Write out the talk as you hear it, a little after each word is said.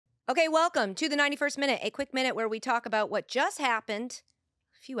Okay, welcome to the 91st Minute, a quick minute where we talk about what just happened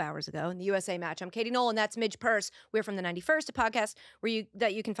a few hours ago in the USA match. I'm Katie Nolan, that's Midge Purse. We're from the 91st, a podcast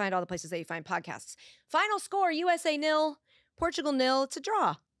that you can find all the places that you find podcasts. Final score, USA 0, Portugal 0. It's a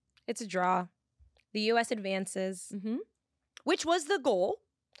draw. It's a draw. The U.S. advances. Which was the goal.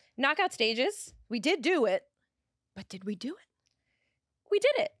 Knockout stages. We did do it, but did we do it? We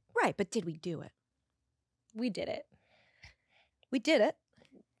did it. Right, but did we do it? We did it. We did it.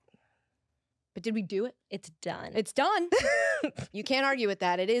 But did we do it? It's done. It's done. You can't argue with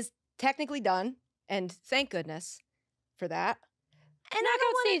that. It is technically done, and thank goodness for that. And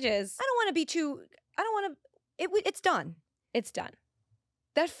knockout stages. I don't want to be too. I don't want to. It's done. It's done.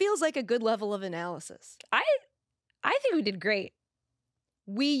 That feels like a good level of analysis. I think we did great.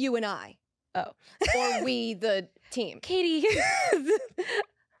 We, you, and I. Oh, or we, the team. Katie.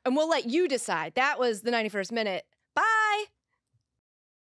 And we'll let you decide. That was the 91st Minute.